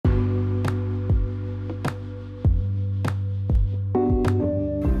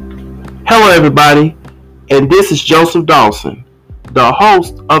Hello, everybody, and this is Joseph Dawson, the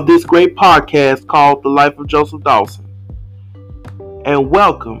host of this great podcast called The Life of Joseph Dawson. And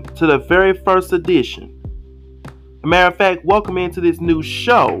welcome to the very first edition. As a matter of fact, welcome into this new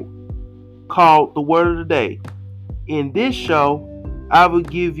show called The Word of the Day. In this show, I will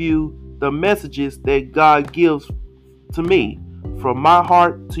give you the messages that God gives to me from my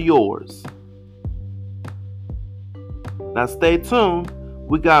heart to yours. Now stay tuned.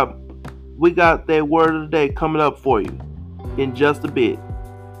 We got that word of the day coming up for you in just a bit.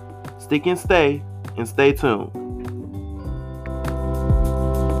 Stick and stay tuned.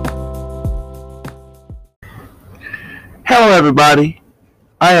 Hello, everybody.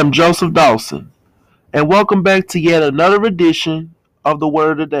 I am Joseph Dawson, and welcome back to yet another edition of the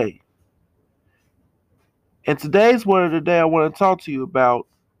Word of the Day. And today's Word of the Day I want to talk to you about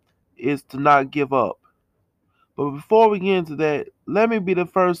is to not give up. But before we get into that, let me be the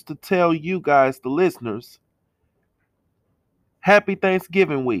first to tell you guys, the listeners, Happy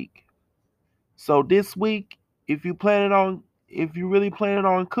Thanksgiving week. So this week, if you really planning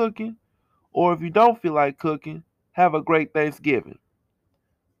on cooking, or if you don't feel like cooking, have a great Thanksgiving.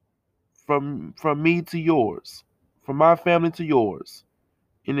 From me to yours, from my family to yours,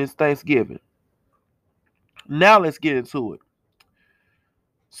 in this Thanksgiving. Now let's get into it.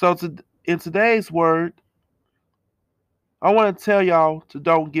 So in today's word, I want to tell y'all to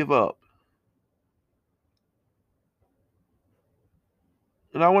don't give up.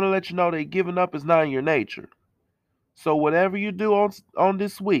 And I want to let you know that giving up is not in your nature. So whatever you do on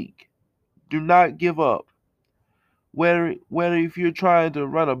this week, do not give up. Whether if you're trying to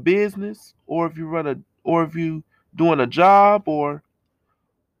run a business, or if you doing a job, or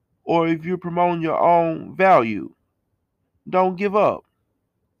if you're promoting your own value, don't give up.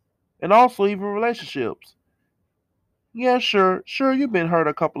 And also even relationships. Yeah, sure, you've been hurt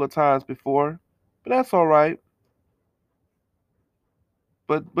a couple of times before, but that's all right.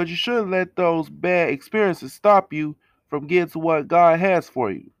 But you shouldn't let those bad experiences stop you from getting to what God has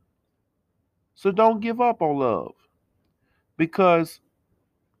for you. So don't give up on love. Because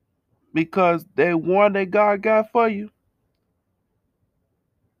that one that God got for you,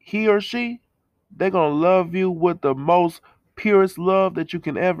 he or she, they're going to love you with the most purest love that you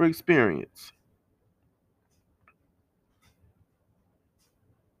can ever experience.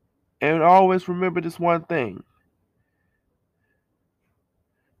 And always remember this one thing,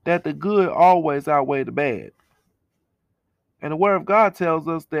 that the good always outweigh the bad. And the Word of God tells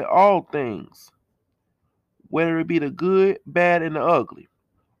us that all things, whether it be the good, bad, and the ugly,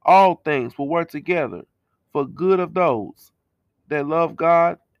 all things will work together for good of those that love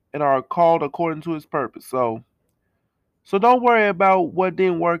God and are called according to his purpose. So don't worry about what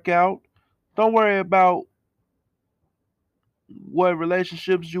didn't work out. Don't worry about what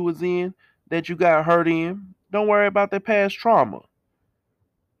relationships you was in that you got hurt in. Don't worry about the past trauma.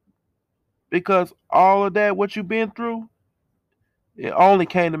 Because all of that, what you've been through, it only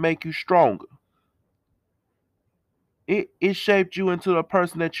came to make you stronger. It shaped you into the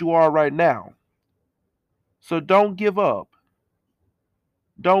person that you are right now. So don't give up.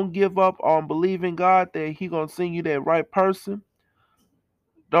 Don't give up on believing God that He's gonna send you that right person.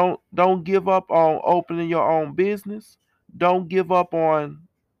 Don't give up on opening your own business. Don't give up on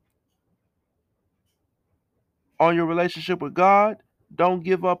your relationship with God. Don't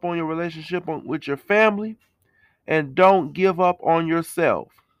give up on your relationship with your family. And don't give up on yourself.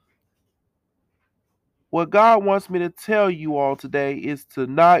 What God wants me to tell you all today is to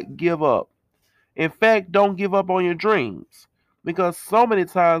not give up. In fact, don't give up on your dreams. Because so many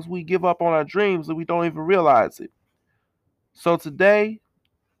times we give up on our dreams and we don't even realize it. So today,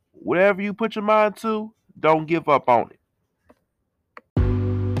 whatever you put your mind to, don't give up on it.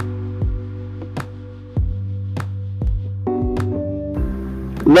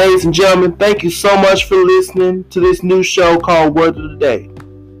 Ladies and gentlemen, thank you so much for listening to this new show called Word of the Day.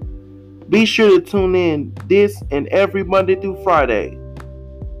 Be sure to tune in this and every Monday through Friday,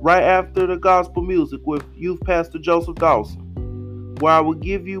 right after the gospel music with Youth Pastor Joseph Dawson, where I will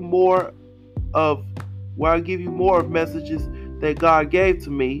give you more of messages that God gave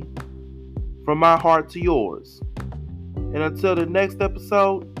to me from my heart to yours. And until the next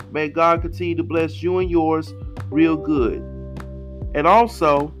episode, may God continue to bless you and yours real good. And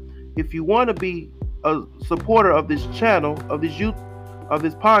also, if you want to be a supporter of this channel, of this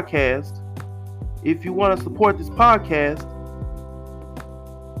podcast, if you want to support this podcast,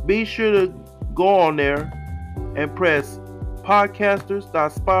 be sure to go on there and press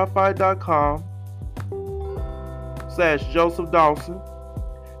podcasters.spotify.com/Joseph Dawson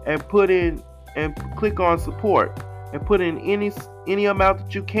and click on support. and put in any amount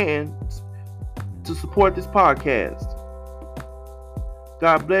that you can to support this podcast.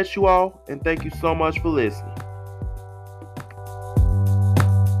 God bless you all, and thank you so much for listening.